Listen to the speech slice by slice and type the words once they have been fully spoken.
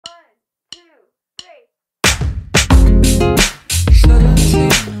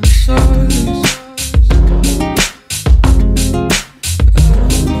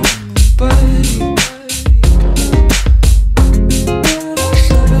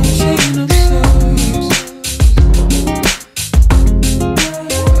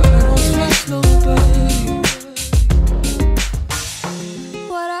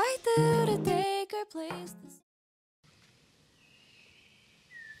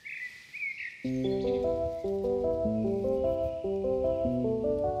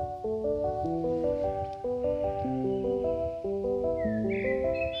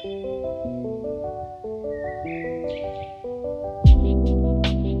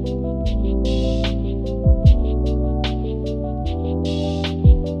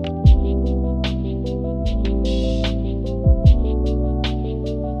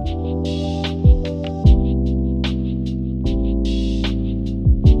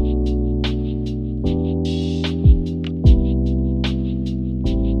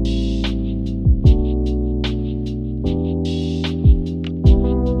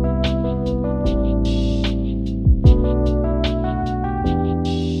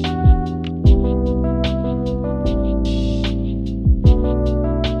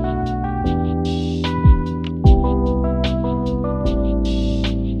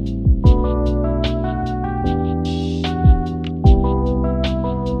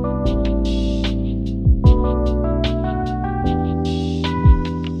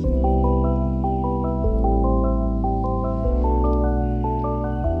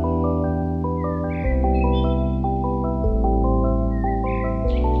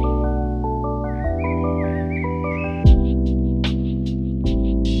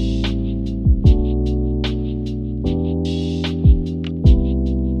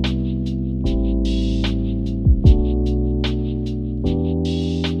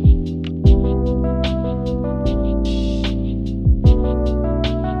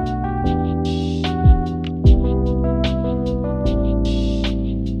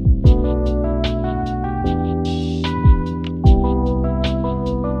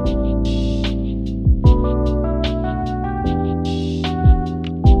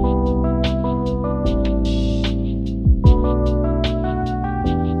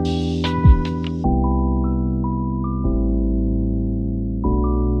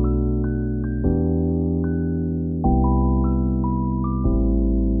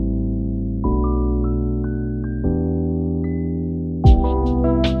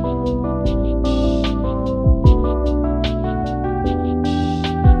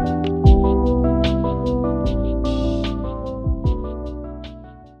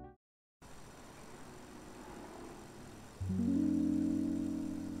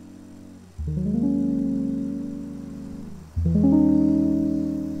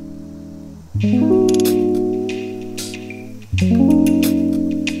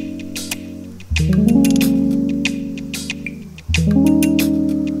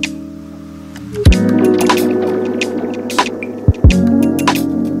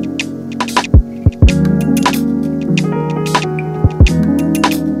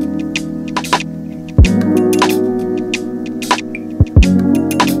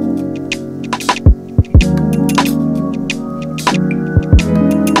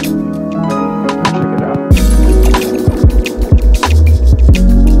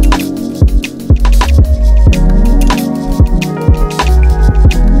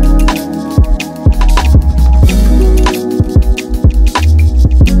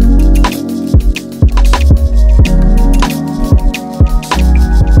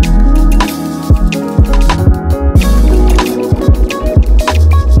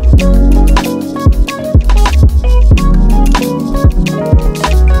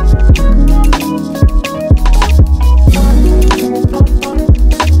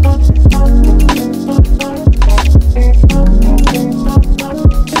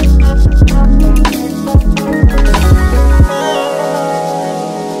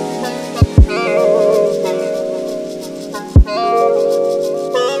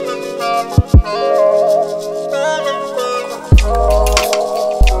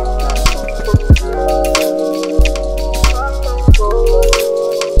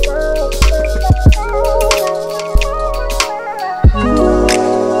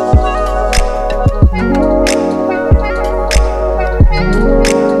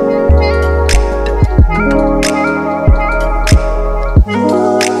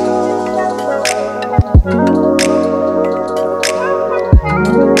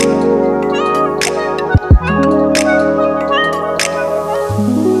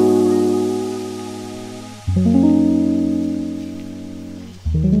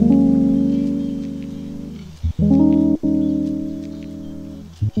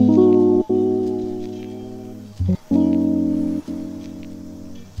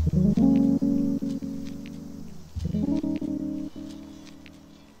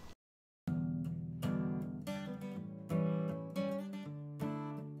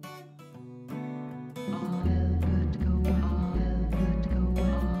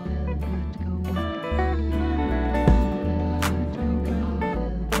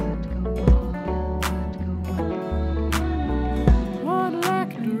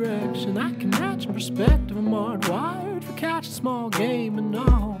perspective, I'm hardwired for catching small game and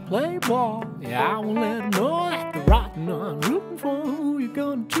all. Play ball, yeah, I won't let them know that they're rotten. I'm rooting for who you're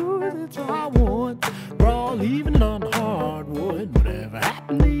gonna choose, it's all I want. We're all leaving it on the hardwood. Whatever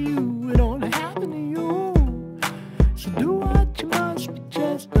happened to you, it only happened to you. So do what you must, but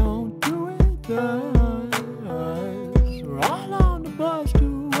just don't do it thus. We're all on the bus,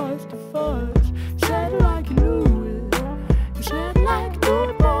 do what's the fuss. Said it like you knew it, you said it like you knew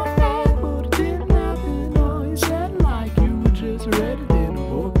it, boy, but it didn't happen. Oh, you said it like you were just ready in a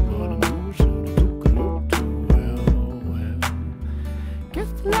book, but I knew should've took a look too well.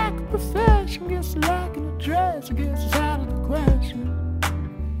 Guess the lack of profession, guess the lack of address, I guess it's out of the question.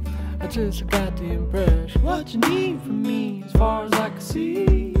 I just got the impression what you need from me, as far as I can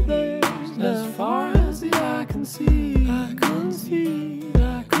see, there's as far as the eye can see. I can see,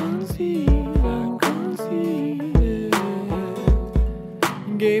 I can see, I can see.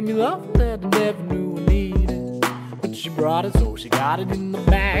 You gave me love that I never knew I needed, but she brought it, so she got it in the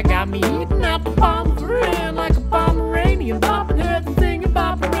bag. Got me eating out the palm of her hand like a Pomeranian, bopping heads and singing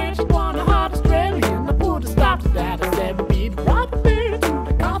Papa Ranch. She want a hot Australian. I put a stop to that. I said we be the proper bear to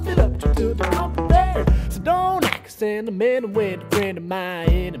the coffee up to the comfort there. So don't act a sentimental when a friend of my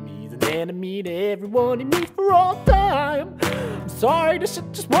enemy's an enemy to everyone he meets for all time. I'm sorry, this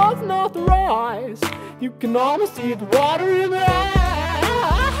shit just wasn't authorized. You can almost see the water in the eyes.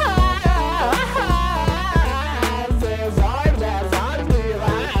 As hard as I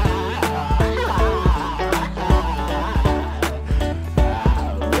realize.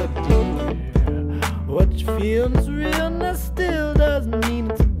 What you feeling's realness still doesn't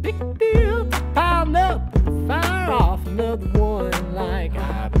mean it's a big deal. Piling up, fire off another one. Like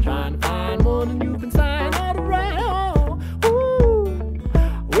I've been trying to find one and you've been signed all around. Ooh,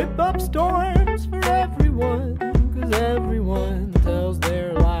 whip up storms for everyone, 'cause everyone tells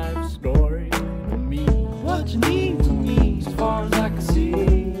their life story to me. What you need from me, as far as I can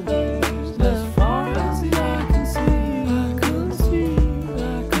see, there's as far as the eye can see. I can see,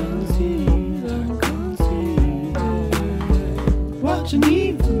 I can see, I can see. What you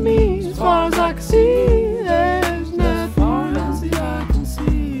need from me, as far as I can see, there's as far as the eye can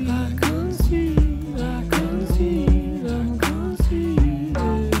see. I can see, I can see, I can see.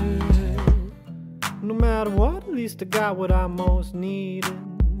 No matter what, at least I got what I most needed.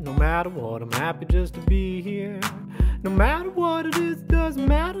 No matter what, I'm happy just to be here. No matter what it is, doesn't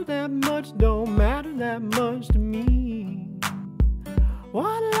matter that much, don't matter that much to me.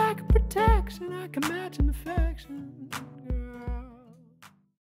 What a lack of protection, I can match an affection.